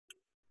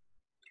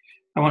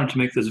I wanted to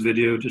make this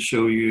video to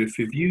show you if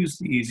you've used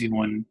the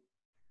EasyOne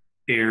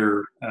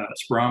Air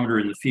spirometer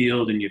in the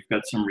field and you've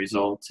got some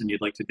results and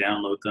you'd like to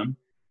download them.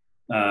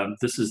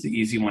 This is the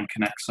EasyOne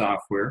Connect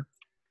software.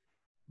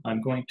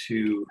 I'm going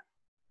to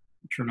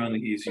turn on the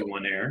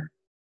EasyOne Air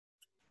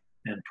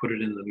and put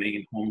it in the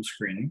main home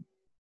screen.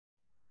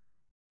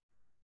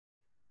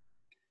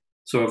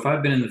 So if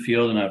I've been in the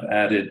field and I've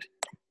added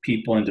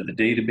people into the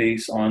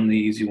database on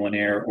the EasyOne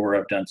Air, or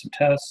I've done some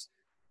tests,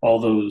 all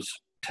those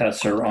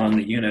tests are on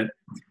the unit.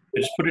 I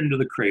just put it into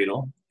the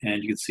cradle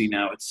and you can see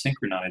now it's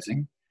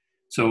synchronizing.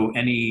 So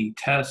any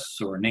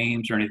tests or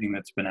names or anything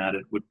that's been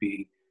added would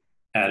be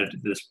added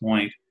at this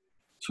point.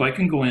 So I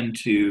can go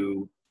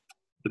into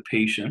the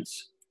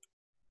patients.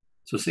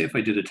 So say if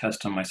I did a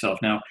test on myself.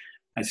 Now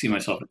I see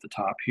myself at the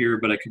top here,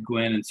 but I could go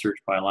in and search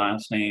by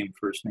last name,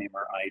 first name,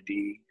 or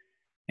ID.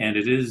 And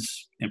it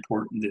is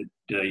important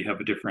that you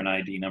have a different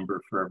ID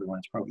number for everyone.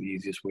 It's probably the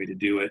easiest way to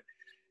do it.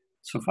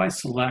 So if I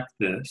select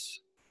this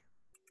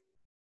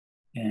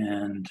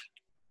and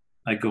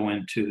I go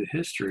into the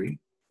history,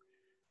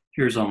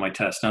 here's all my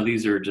tests. Now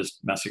these are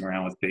just messing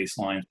around with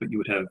baselines, but you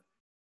would have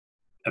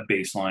a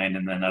baseline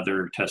and then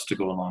other tests to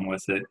go along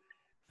with it.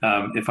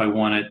 If I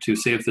wanted to,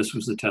 say if this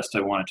was the test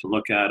I wanted to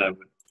look at, I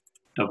would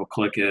double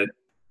click it.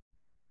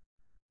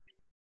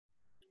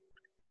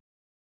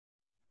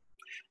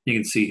 You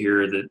can see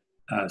here that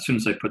as soon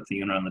as I put the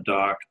unit on the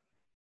dock,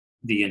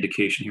 the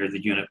indication here,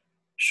 the unit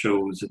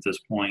shows at this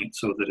point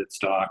so that it's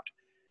docked.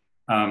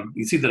 You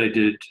can see that I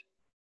did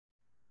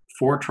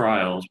 4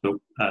 trials, but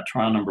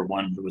trial number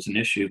 1, there was an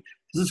issue.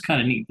 This is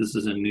kind of neat. This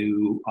is a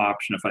new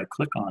option. If I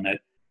click on it,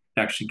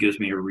 it actually gives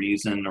me a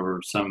reason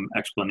or some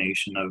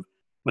explanation of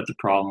what the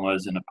problem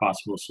was and a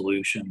possible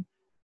solution.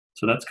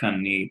 So that's kind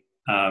of neat.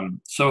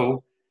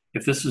 So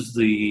if this is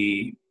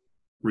the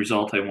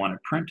result I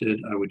wanted printed,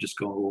 I would just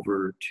go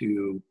over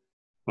to,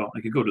 well,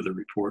 I could go to the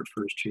report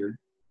first here.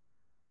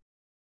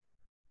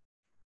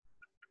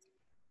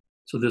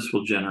 So this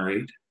will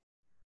generate.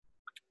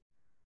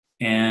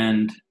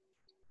 And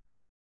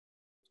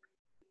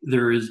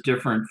there is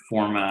different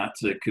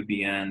formats it could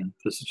be in.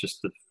 This is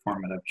just the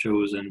format I've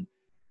chosen.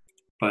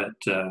 But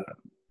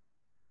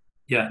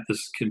yeah,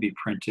 this can be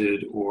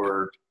printed,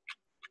 or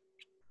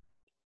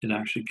it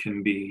actually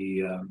can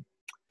be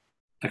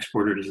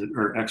exported as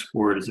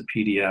export as a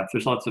PDF.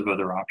 There's lots of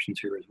other options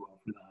here as well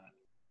for that.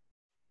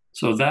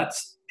 So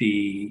that's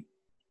the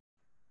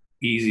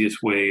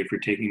easiest way if you're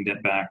taking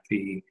back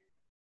the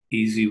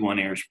EasyOne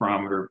Air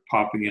spirometer,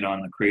 popping it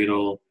on the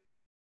cradle.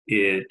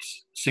 It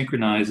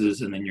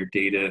synchronizes, and then your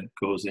data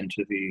goes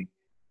into the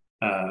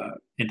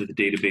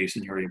database,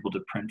 and you're able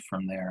to print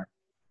from there.